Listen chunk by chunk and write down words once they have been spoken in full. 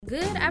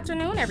Good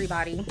afternoon,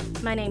 everybody.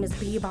 My name is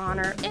Bea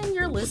Bonner, and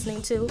you're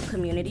listening to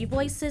Community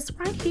Voices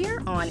right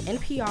here on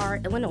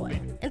NPR Illinois.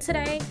 And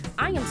today,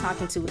 I am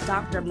talking to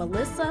Dr.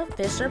 Melissa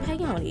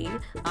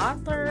Fisher-Payoni,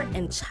 author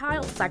and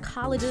child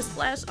psychologist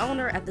 /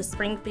 owner at the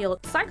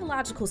Springfield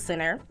Psychological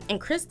Center, and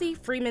Christy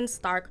Freeman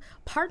Stark,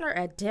 partner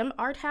at Dim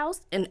Art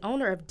House and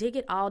owner of Dig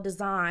It All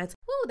Designs.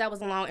 Woo, that was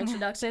a long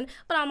introduction,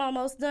 but I'm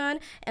almost done.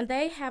 And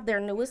they have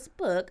their newest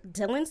book,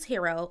 Dylan's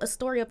Hero, a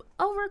story of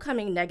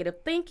overcoming negative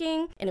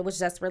thinking, and it was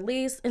just released.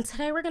 And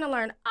today we're going to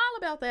learn all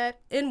about that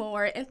and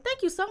more. And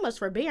thank you so much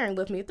for bearing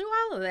with me through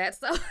all of that.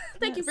 So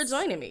thank you for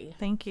joining me.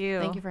 Thank you.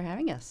 Thank you for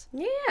having us.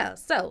 Yeah.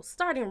 So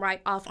starting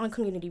right off on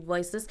Community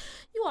Voices,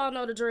 you all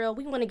know the drill.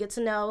 We want to get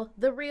to know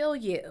the real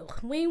you.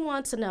 We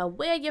want to know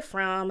where you're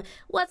from,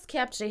 what's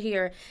kept you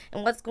here,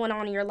 and what's going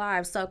on in your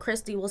life. So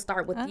Christy, we'll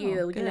start with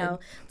you. Good. You know,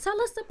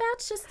 tell us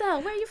about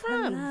yourself. Where are you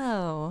from?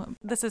 Hello.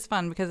 This is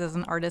fun because as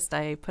an artist,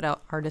 I put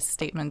out artist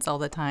statements all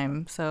the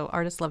time. So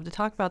artists love to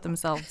talk about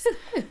themselves.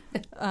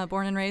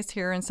 Born and raised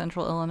here in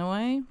Central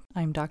Illinois.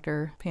 I'm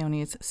Dr.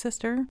 Payoni's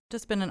sister.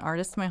 Just been an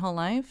artist my whole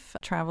life.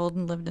 Traveled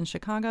and lived in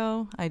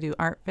Chicago. I do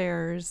art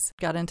fairs.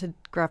 Got into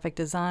graphic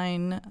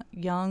design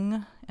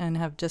young and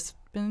have just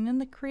been in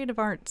the creative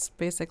arts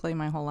basically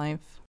my whole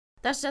life.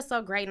 That's just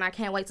so great, and I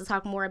can't wait to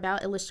talk more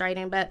about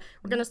illustrating, but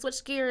we're going to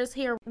switch gears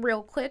here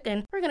real quick,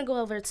 and we're going to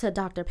go over to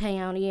Dr.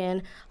 Payoni,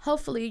 and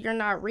hopefully you're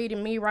not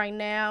reading me right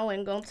now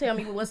and going to tell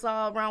me what's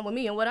all wrong with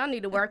me and what I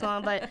need to work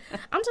on, but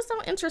I'm just so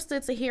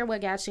interested to hear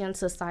what got you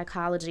into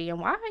psychology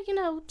and why,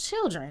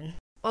 children.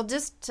 Well,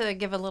 just to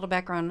give a little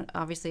background,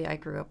 obviously I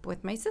grew up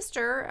with my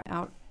sister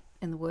out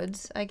in the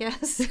woods, I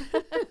guess.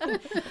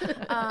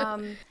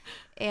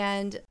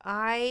 And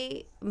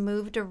I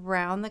moved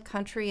around the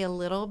country a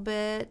little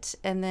bit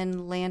and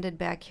then landed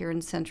back here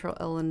in Central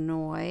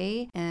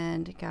Illinois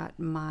and got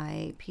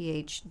my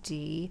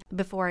PhD.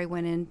 Before I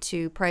went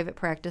into private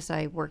practice,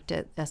 I worked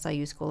at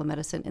SIU School of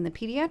Medicine in the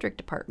pediatric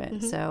department.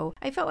 Mm-hmm. So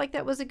I felt like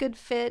that was a good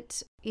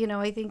fit.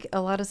 I think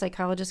a lot of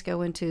psychologists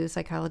go into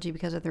psychology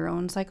because of their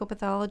own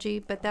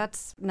psychopathology, but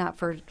that's not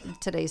for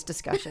today's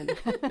discussion.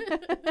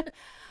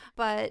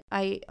 But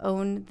I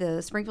own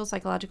the Springfield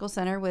Psychological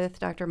Center with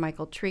Dr.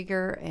 Michael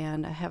Trieger,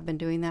 and I have been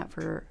doing that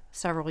for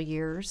several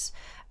years.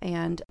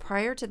 And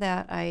prior to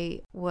that,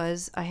 I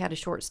had a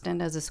short stint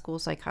as a school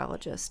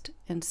psychologist.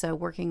 And so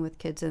working with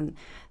kids in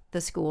the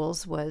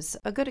schools was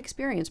a good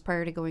experience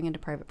prior to going into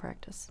private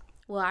practice.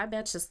 Well, I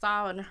bet you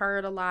saw and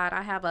heard a lot.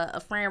 I have a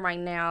friend right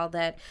now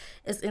that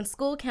is in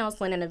school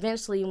counseling and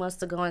eventually wants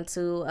to go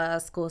into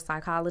school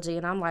psychology.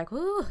 And I'm like,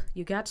 ooh,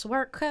 you got your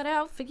work cut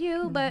out for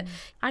you. Mm-hmm. But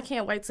I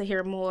can't wait to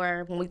hear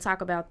more when we talk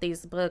about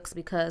these books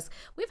because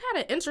we've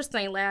had an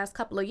interesting last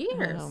couple of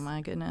years. Oh, my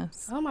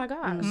goodness. Oh, my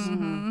gosh.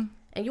 Mm-hmm.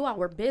 And you all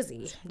were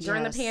busy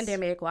during the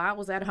pandemic while I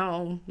was at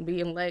home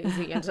being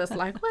lazy and just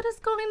like, what is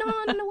going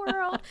on in the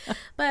world?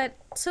 But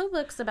 2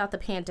 books about the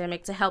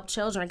pandemic to help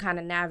children kind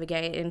of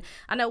navigate. And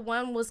I know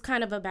one was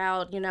kind of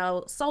about,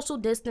 social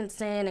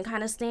distancing and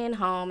kind of staying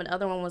home. And the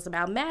other one was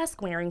about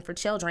mask wearing for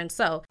children.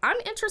 So I'm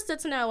interested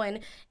to know, and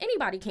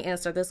anybody can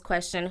answer this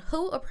question,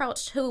 who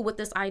approached who with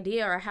this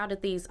idea or how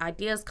did these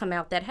ideas come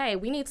out that, hey,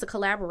 we need to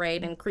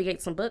collaborate and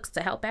create some books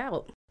to help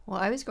out? Well,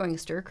 I was going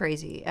stir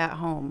crazy at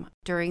home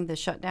during the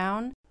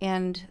shutdown,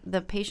 and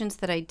the patients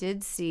that I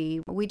did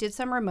see, we did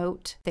some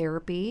remote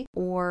therapy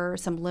or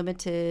some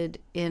limited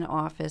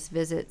in-office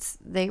visits.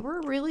 They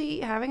were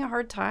really having a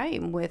hard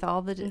time with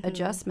all the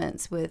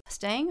adjustments with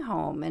staying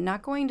home and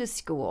not going to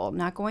school,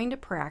 not going to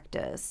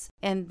practice,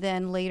 and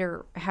then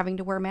later having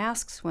to wear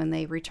masks when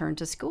they returned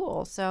to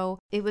school. So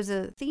it was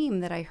a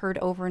theme that I heard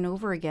over and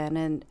over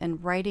again,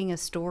 and writing a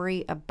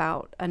story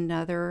about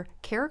another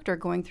character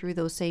going through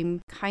those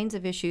same kinds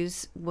of issues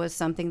was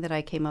something that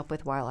I came up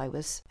with while I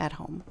was at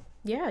home.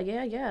 Yeah.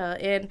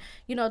 And,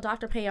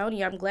 Dr.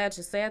 Payoni, I'm glad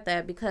you said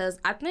that because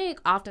I think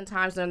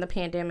oftentimes during the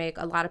pandemic,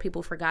 a lot of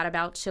people forgot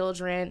about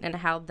children and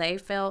how they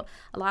felt.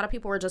 A lot of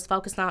people were just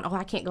focused on,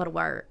 I can't go to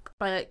work.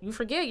 But you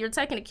forget you're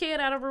taking a kid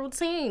out of a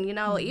routine.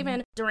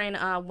 Even during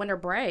winter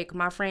break,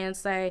 my friends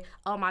say,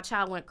 my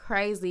child went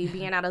crazy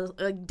being out of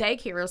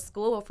daycare or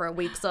school for a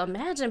week. So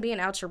imagine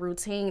being out your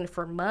routine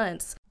for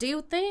months. Do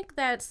you think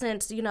that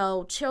since,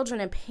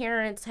 children and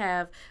parents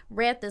have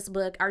read this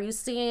book, are you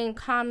seeing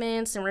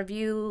comments and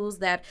reviews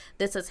that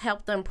this has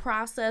helped them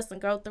process and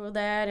go through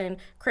that? And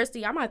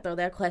Christy, I might throw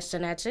that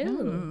question at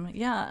you.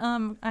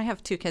 I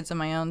have 2 kids of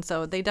my own,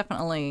 so they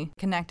definitely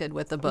connected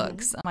with the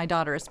books. My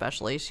daughter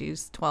especially,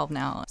 she's 12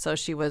 now, so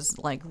she was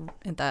like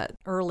at that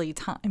early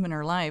time in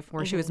her life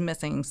where she was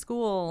missing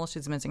school,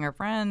 she's missing her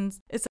friends.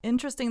 It's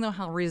interesting though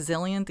how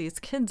resilient these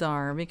kids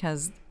are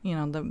because,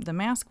 the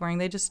mask wearing,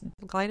 they just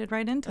glided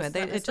right into into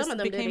it. It just some of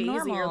them became did it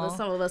normal. easier than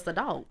some of us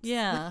adults.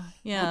 Yeah.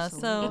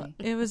 So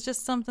it was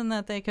just something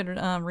that they could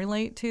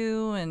relate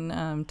to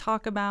and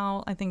talk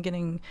about. I think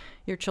getting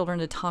your children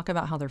to talk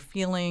about how they're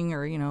feeling,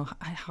 or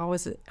how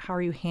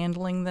are you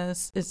handling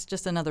this? It's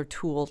just another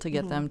tool to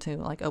get them to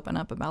like open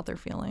up about their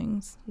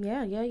feelings.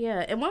 Yeah.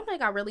 And one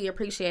thing I really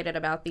appreciated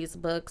about these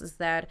books is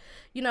that,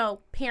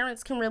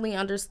 parents can really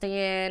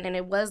understand, and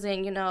it wasn't,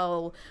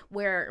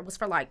 where it was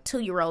for like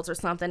 2-year-olds or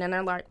something, and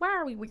they're like, why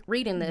are we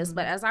reading this?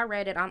 But as I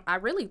read it, I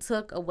really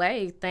took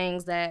away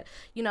things that,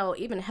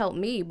 even helped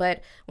me.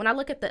 But when I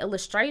look at the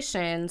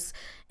illustrations,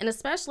 and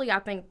especially I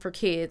think for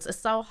kids, it's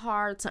so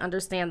hard to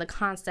understand the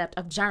concept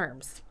of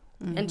germs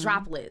and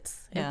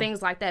droplets and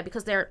things like that,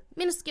 because they're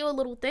minuscule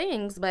little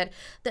things, but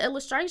the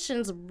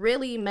illustrations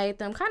really made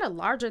them kind of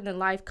larger than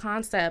life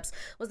concepts.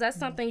 Was that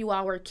something you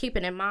all were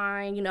keeping in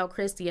mind,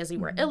 Christy, as you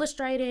were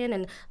illustrating,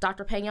 and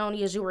Dr.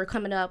 Payoni, as you were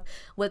coming up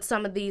with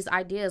some of these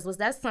ideas? Was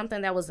that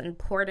something that was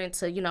important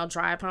to,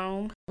 drive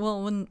home?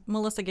 Well, when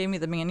Melissa gave me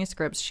the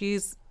manuscripts,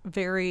 she's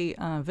very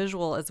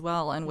visual as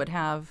well, and would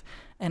have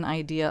an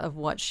idea of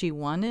what she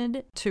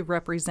wanted to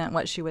represent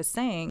what she was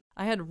saying.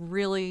 I had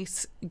really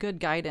good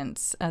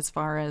guidance as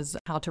far as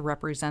how to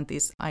represent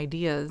these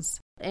ideas.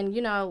 And,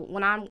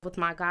 when I'm with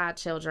my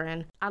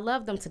godchildren, I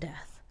love them to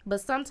death.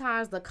 But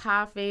sometimes the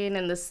coughing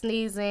and the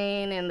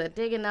sneezing and the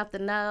digging up the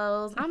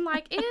nose, I'm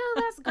like, ew,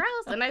 that's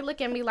gross. And they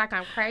look at me like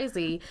I'm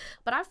crazy.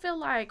 But I feel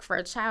like for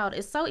a child,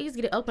 it's so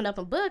easy to open up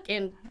a book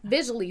and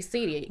visually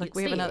see it. Like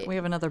we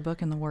have another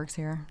book in the works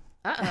here.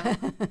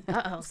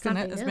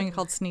 It's being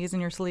called Sneeze in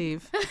Your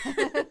Sleeve.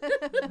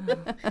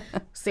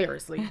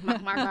 Seriously,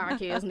 my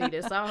godkids need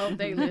it, so I hope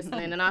they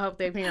listening, and I hope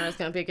their parents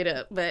can pick it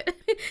up. But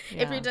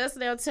if you're just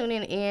now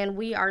tuning in,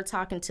 we are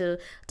talking to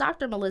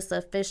Dr.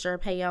 Melissa Fisher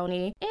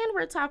Payoni, and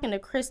we're talking to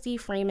Christy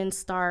Freeman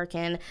Stark,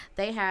 and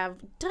they have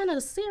done a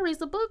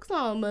series of books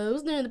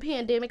almost. During the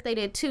pandemic, they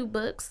did 2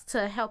 books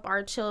to help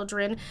our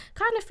children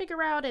kind of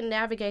figure out and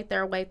navigate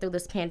their way through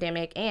this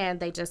pandemic, and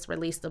they just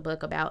released a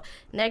book about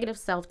negative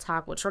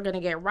self-talk, which we're going to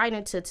get right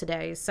into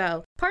today.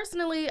 So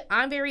personally,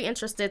 I'm very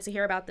interested to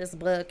hear about this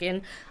book,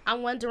 and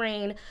I'm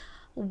wondering,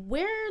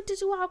 where did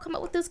you all come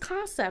up with this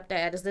concept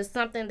at? Is this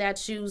something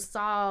that you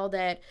saw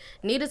that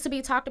needed to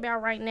be talked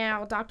about right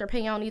now? Dr.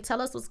 Payoni, tell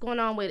us what's going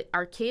on with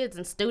our kids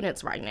and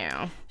students right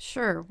now.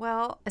 Sure.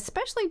 Well,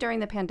 especially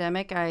during the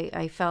pandemic,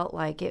 I felt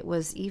like it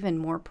was even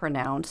more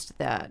pronounced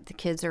that the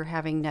kids are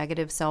having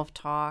negative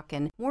self-talk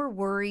and more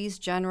worries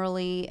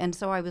generally. And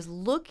so I was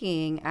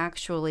looking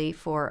actually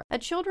for a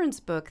children's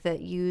book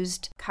that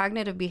used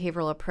cognitive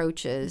behavioral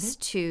approaches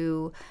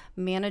to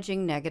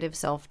managing negative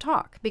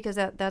self-talk, because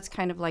that's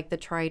kind of like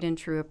the tried and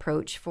true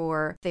approach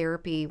for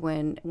therapy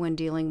when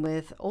dealing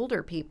with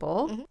older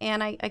people.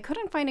 And I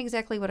couldn't find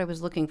exactly what I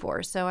was looking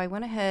for. So I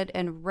went ahead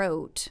and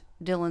wrote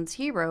Dylan's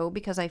Hero,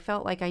 because I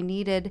felt like I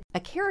needed a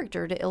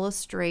character to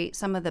illustrate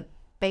some of the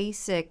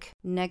basic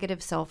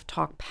negative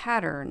self-talk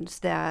patterns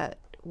that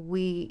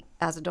we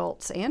as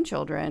adults and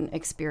children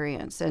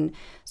experience. And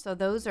so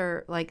those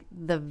are like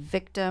the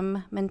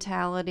victim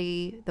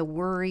mentality, the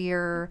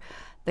worrier,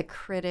 the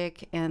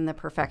critic, and the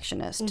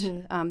perfectionist.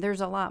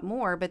 There's a lot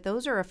more, but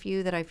those are a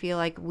few that I feel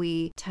like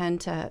we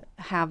tend to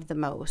have the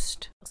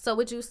most. So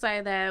would you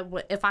say that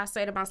if I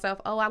say to myself,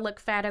 oh, I look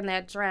fat in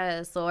that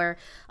dress, or,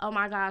 oh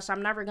my gosh,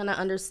 I'm never going to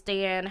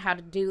understand how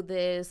to do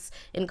this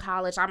in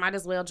college, I might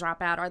as well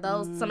drop out. Are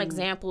those some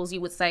examples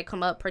you would say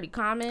come up pretty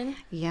common?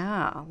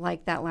 Yeah,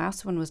 like that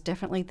last one was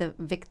definitely the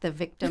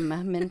victim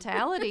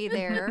mentality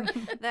there,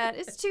 that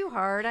it's too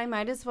hard, I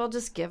might as well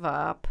just give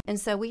up. And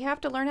so we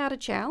have to learn how to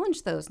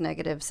challenge those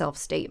negative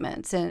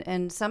self-statements.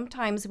 And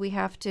sometimes we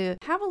have to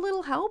have a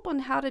little help on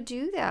how to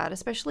do that,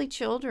 especially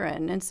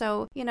children. And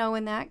so,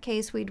 in that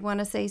case, we'd want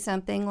to say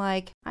something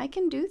like, I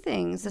can do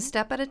things a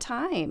step at a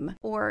time.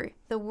 Or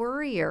the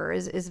worrier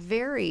is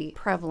very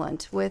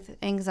prevalent with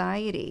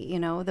anxiety.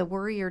 The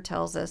worrier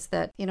tells us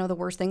that, the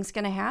worst thing's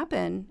going to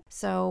happen.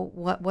 So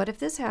what if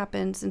this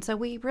happens? And so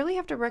we really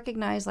have to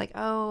recognize like,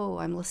 oh,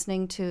 I'm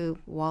listening to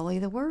Wally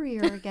the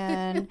Worrier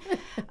again,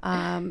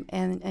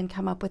 and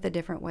come up with a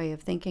different way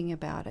of thinking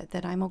about it,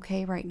 that I'm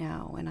okay right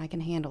now and I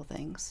can handle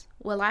things.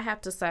 Well, I have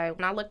to say,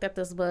 when I looked at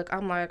this book,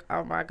 I'm like,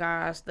 oh my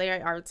gosh, they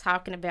are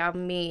talking about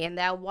me and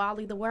that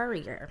Wally the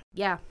Worrier.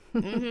 Yeah.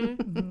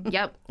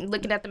 Yep.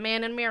 Looking at the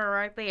man in the mirror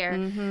right there.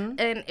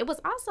 And it was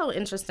also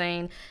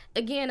interesting,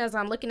 again, as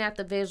I'm looking at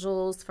the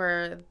visuals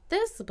for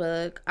this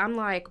book, I'm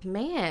like,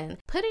 man,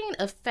 putting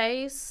a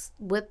face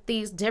with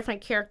these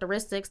different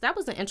characteristics, that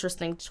was an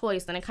interesting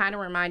choice. And it kind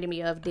of reminded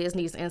me of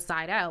Disney's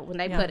Inside Out, when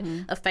they put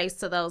a face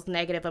to those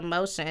negative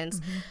emotions.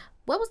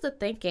 What was the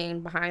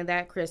thinking behind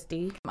that,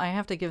 Christy? I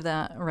have to give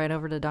that right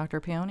over to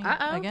Dr. Payoni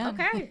again.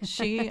 Okay.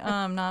 She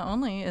not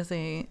only is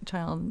a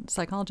child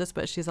psychologist,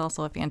 but she's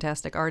also a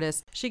fantastic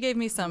artist. She gave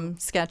me some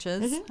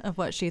sketches of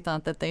what she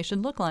thought that they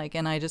should look like,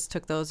 and I just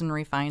took those and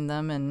refined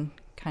them and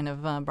kind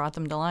of brought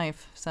them to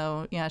life.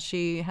 So, yeah,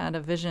 she had a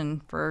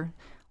vision for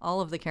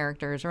all of the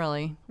characters,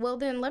 really. Well,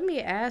 then let me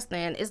ask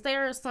then, is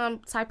there some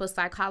type of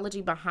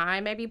psychology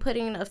behind maybe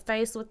putting a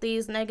face with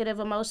these negative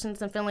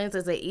emotions and feelings?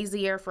 Is it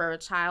easier for a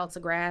child to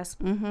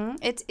grasp? Mm-hmm.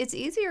 It's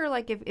easier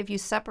like if you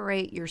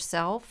separate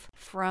yourself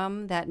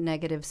from that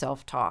negative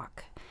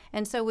self-talk.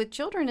 And so with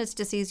children, it's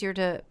just easier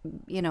to,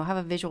 have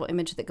a visual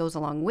image that goes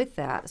along with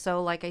that.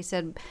 So like I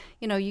said,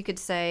 you could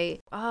say,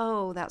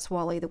 oh, that's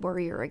Wally the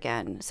Worrier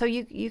again. So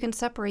you can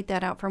separate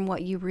that out from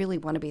what you really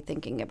want to be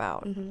thinking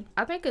about. Mm-hmm.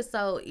 I think it's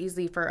so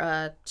easy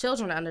for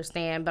children to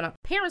understand, but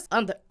parents,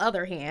 on the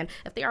other hand,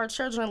 if there are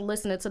children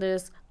listening to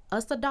this,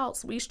 us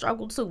adults, we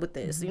struggle too with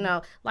this.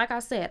 Like I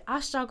said,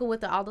 I struggle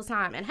with it all the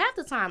time. And half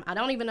the time, I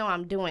don't even know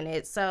I'm doing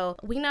it. So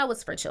we know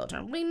it's for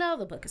children. We know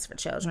the book is for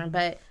children,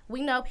 but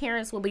we know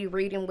parents will be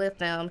reading with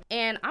them.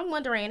 And I'm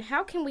wondering,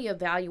 how can we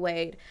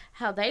evaluate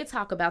how they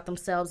talk about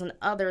themselves and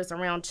others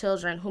around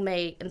children who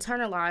may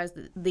internalize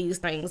these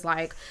things?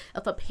 Like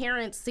if a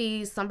parent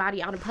sees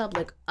somebody out in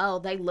public, oh,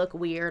 they look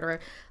weird,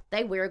 or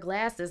they wear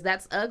glasses,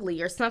 that's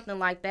ugly, or something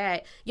like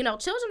that.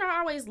 Children are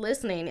always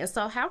listening. And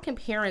so how can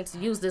parents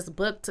use this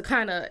book to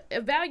kind of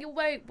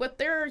evaluate what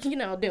they're,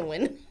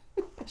 doing?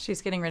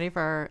 She's getting ready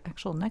for our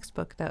actual next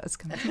book that is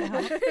coming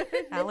out.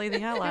 Allie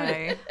the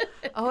Ally.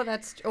 Oh,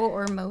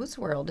 or Moe's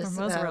World. Or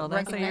Moe's World.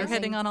 So you're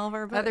hitting on all of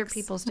our books. Other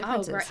people's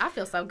differences. Oh, great. I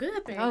feel so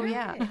good then. Oh,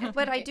 yeah.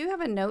 But I do have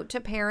a note to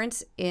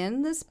parents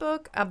in this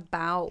book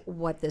about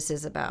what this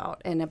is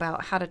about and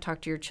about how to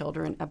talk to your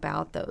children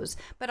about those.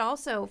 But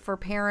also for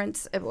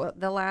parents,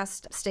 the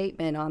last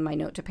statement on my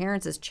note to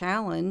parents is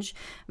challenge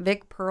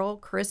Vic, Pearl,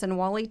 Chris, and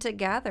Wally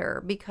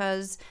together,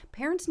 because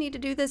parents need to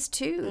do this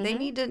too. Mm-hmm. They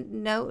need to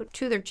know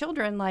to their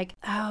children, like,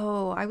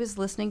 oh, I was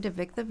listening to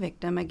Vic the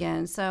victim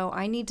again, so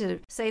I need to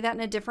say that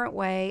in a different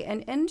way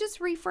and just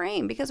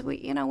reframe, because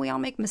we all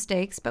make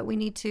mistakes, but we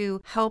need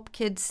to help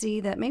kids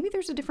see that maybe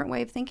there's a different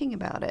way of thinking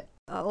about it.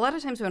 A lot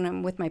of times when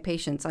I'm with my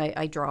patients,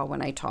 I draw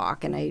when I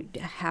talk, and I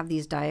have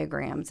these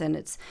diagrams, and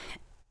it's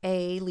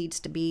A leads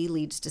to B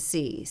leads to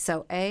C.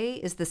 So A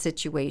is the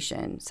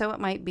situation. So it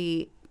might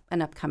be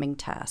an upcoming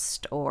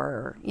test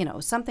or,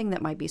 something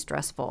that might be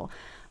stressful.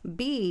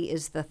 B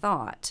is the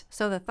thought.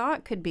 So the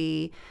thought could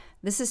be,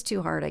 this is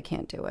too hard, I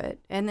can't do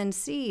it. And then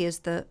C is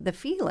the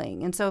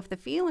feeling. And so if the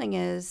feeling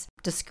is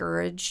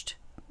discouraged,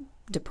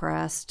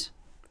 depressed,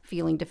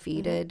 feeling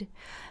defeated,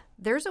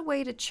 there's a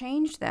way to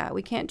change that.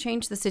 We can't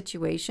change the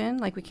situation.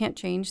 Like, we can't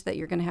change that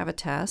you're going to have a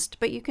test,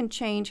 but you can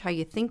change how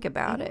you think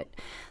about it.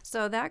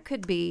 So that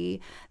could be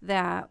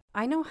that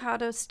I know how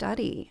to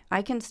study.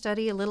 I can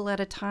study a little at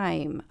a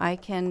time.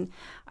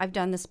 I've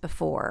done this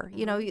before.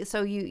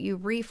 So you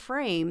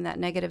reframe that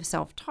negative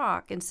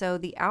self-talk. And so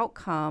the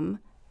outcome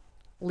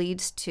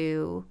leads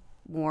to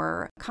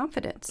more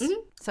confidence.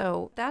 Mm-hmm.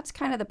 So that's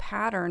kind of the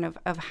pattern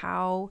of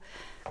how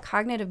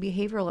cognitive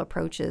behavioral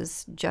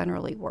approaches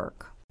generally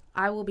work.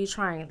 I will be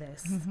trying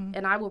this,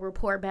 and I will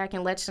report back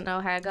and let you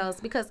know how it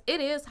goes, because it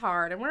is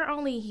hard and we're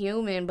only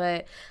human.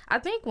 But I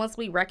think once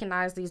we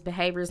recognize these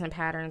behaviors and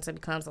patterns, it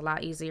becomes a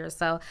lot easier.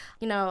 So,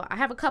 I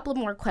have a couple of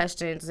more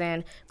questions,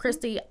 and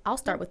Christy, I'll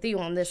start with you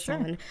on this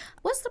one.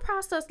 What's the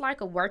process like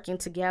of working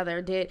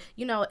together? Did,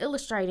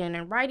 illustrating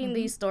and writing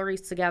these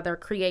stories together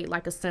create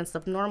like a sense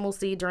of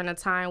normalcy during a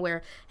time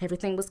where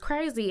everything was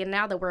crazy, and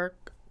now that we're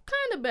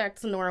kind of back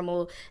to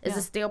normal, is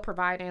it still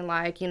providing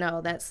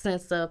that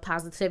sense of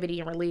positivity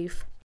and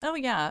relief? Oh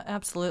yeah,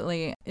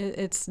 absolutely.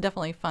 It's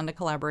definitely fun to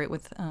collaborate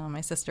with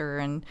my sister,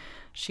 and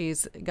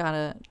she's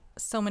got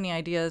so many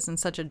ideas and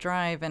such a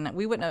drive, and I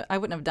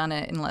wouldn't have done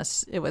it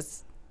unless it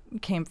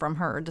came from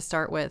her to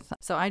start with.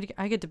 So I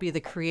get to be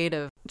the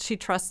creative. She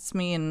trusts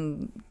me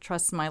and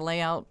trusts my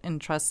layout and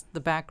trusts the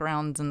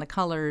backgrounds and the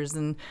colors,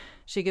 and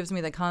she gives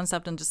me the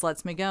concept and just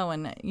lets me go.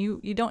 And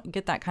you don't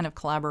get that kind of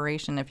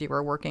collaboration if you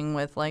were working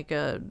with like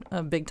a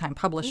big time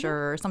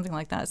publisher or something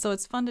like that. So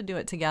it's fun to do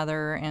it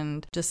together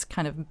and just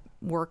kind of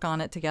work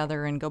on it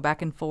together and go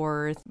back and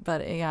forth.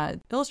 But yeah,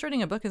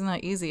 illustrating a book is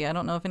not easy. I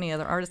don't know if any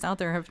other artists out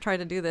there have tried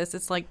to do this.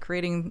 It's like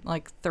creating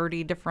like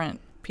 30 different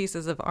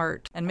pieces of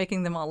art and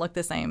making them all look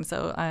the same.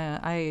 So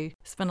I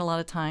spend a lot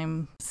of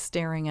time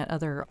staring at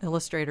other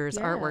illustrators'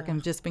 artwork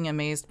and just being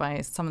amazed by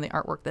some of the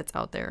artwork that's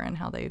out there and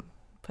how they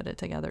put it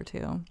together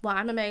too. Well,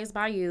 I'm amazed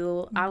by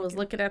you. I was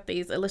looking at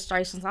these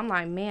illustrations. I'm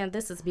like, man,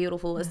 this is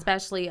beautiful,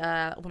 especially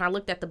when I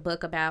looked at the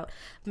book about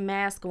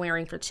mask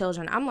wearing for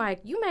children. I'm like,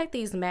 you make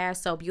these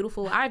masks so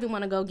beautiful. I even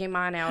want to go get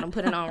mine out and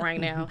put it on right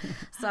now.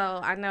 So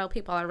I know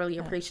people are really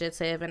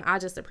appreciative, and I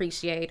just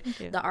appreciate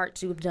the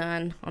art you've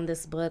done on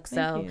this book.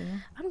 So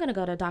I'm going to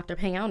go to Dr.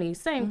 Paoni.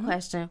 Same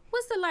question.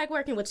 What's it like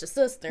working with your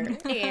sister? And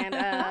give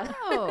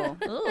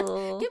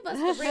us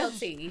the real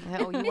tea.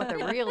 Oh, you want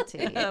the real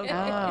tea.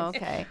 Oh,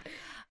 okay.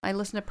 I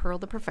listen to Pearl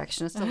the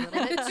Perfectionist a little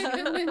bit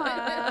too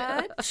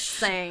much.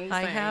 Same.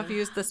 I have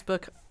used this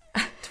book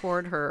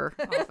afford her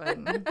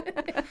often.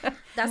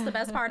 That's the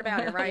best part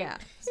about it, right? Yeah.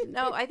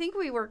 No, I think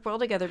we work well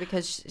together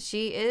because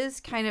she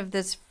is kind of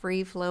this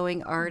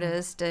free-flowing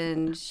artist,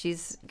 and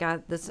she's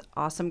got this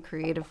awesome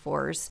creative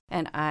force,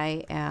 and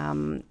I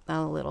am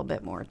a little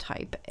bit more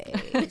type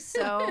A.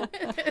 So,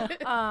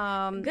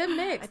 Good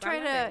mix. I try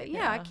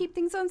to keep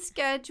things on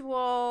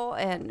schedule,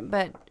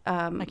 but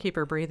I keep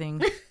her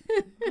breathing.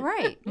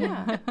 right,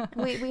 yeah,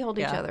 we hold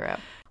each other up.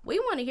 We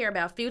want to hear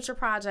about future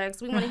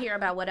projects. We want to hear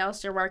about what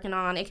else you're working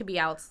on. It could be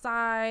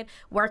outside,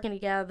 working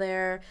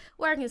together,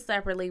 working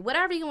separately,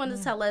 whatever you want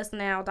to tell us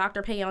now.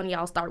 Dr. Peony,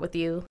 I'll start with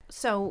you.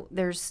 So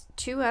there's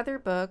 2 other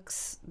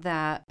books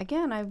that,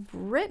 again, I've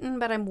written,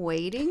 but I'm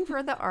waiting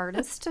for the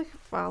artist to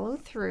follow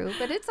through.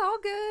 But it's all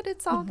good.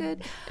 It's all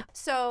good.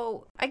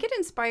 So I get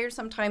inspired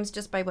sometimes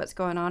just by what's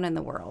going on in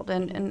the world.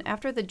 And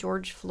after the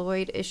George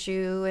Floyd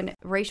issue and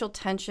racial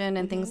tension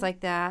and things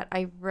like that,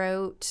 I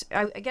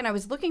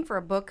was looking for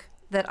a book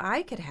that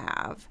I could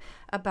have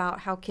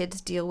about how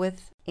kids deal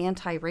with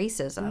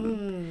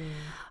anti-racism,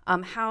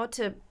 how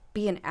to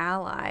be an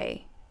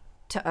ally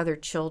to other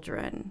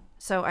children.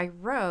 So I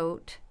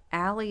wrote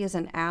Allie is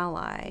an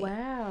Ally.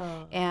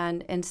 Wow.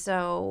 And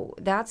so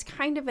that's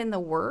kind of in the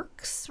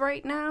works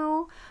right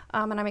now,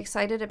 and I'm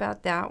excited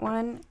about that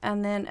one.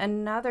 And then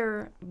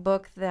another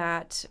book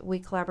that we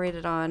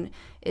collaborated on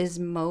is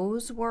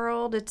Mo's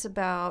World. It's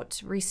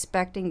about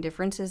respecting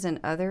differences in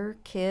other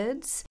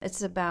kids.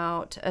 It's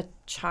about a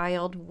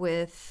child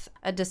with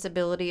a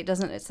disability. It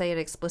doesn't say it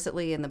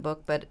explicitly in the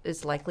book, but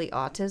it's likely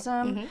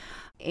autism.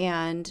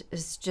 And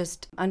it's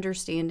just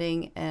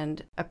understanding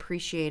and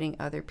appreciating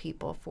other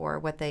people for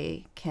what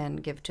they can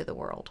give to the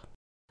world.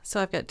 So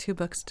I've got 2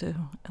 books to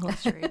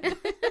illustrate.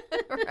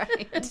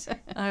 Right.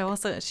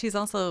 She's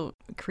also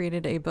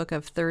created a book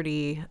of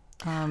 30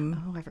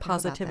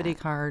 positivity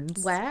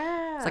cards.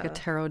 Wow. It's like a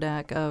tarot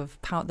deck of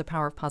the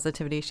power of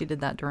positivity. She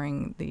did that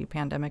during the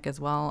pandemic as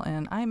well.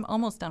 And I'm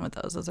almost done with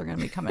those. Those are going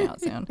to be coming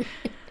out soon.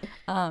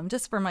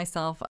 Just for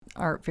myself,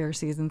 art fair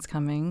season's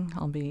coming.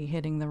 I'll be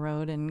hitting the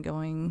road and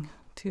going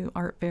to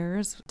art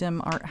fairs.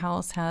 Dim Art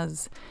House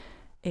has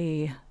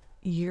a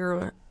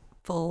year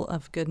full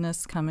of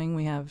goodness coming.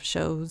 We have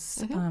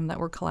shows that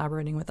we're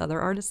collaborating with other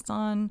artists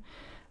on.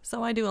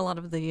 So I do a lot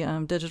of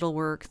the digital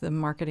work, the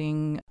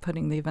marketing,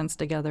 putting the events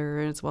together,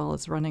 as well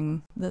as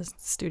running the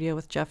studio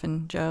with Jeff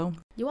and Joe.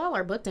 You all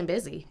are booked and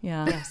busy.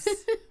 Yeah. Yes.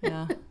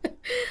 Yeah.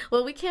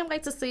 Well, we can't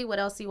wait to see what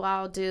else you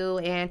all do.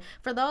 And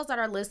for those that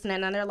are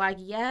listening and they're like,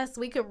 yes,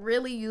 we could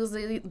really use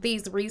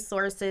these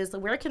resources,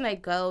 where can they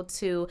go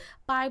to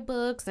buy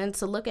books and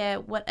to look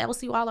at what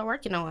else you all are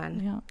working on?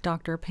 Yeah.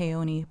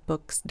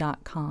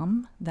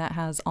 drpeonybooks.com. That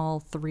has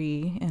all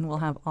 3, and we'll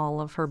have all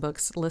of her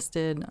books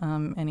listed.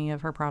 Any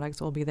of her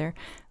products will be there.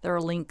 There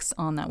are links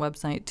on that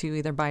website to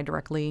either buy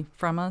directly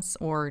from us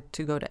or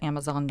to go to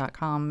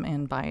amazon.com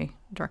and buy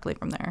directly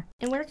from there.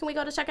 And where can we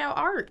go to check out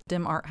art?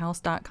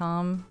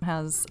 dimarthouse.com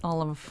has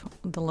all of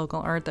the local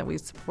art that we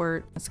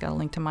support. It's got a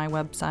link to my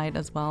website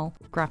as well.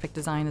 Graphic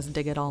design is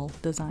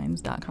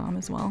digitaldesigns.com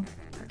as well.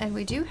 And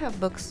we do have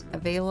books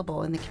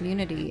available in the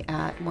community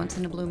at Once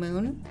in a Blue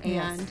Moon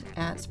and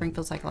at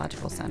Springfield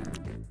Psychological Center.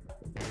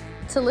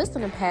 To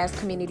listen to past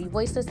Community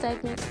Voices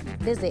segments,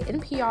 visit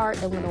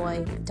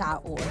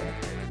nprillinois.org.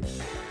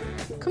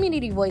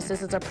 Community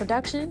Voices is a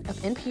production of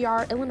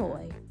NPR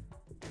Illinois.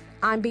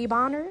 I'm Bea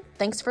Bonner.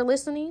 Thanks for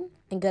listening,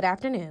 and good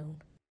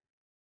afternoon.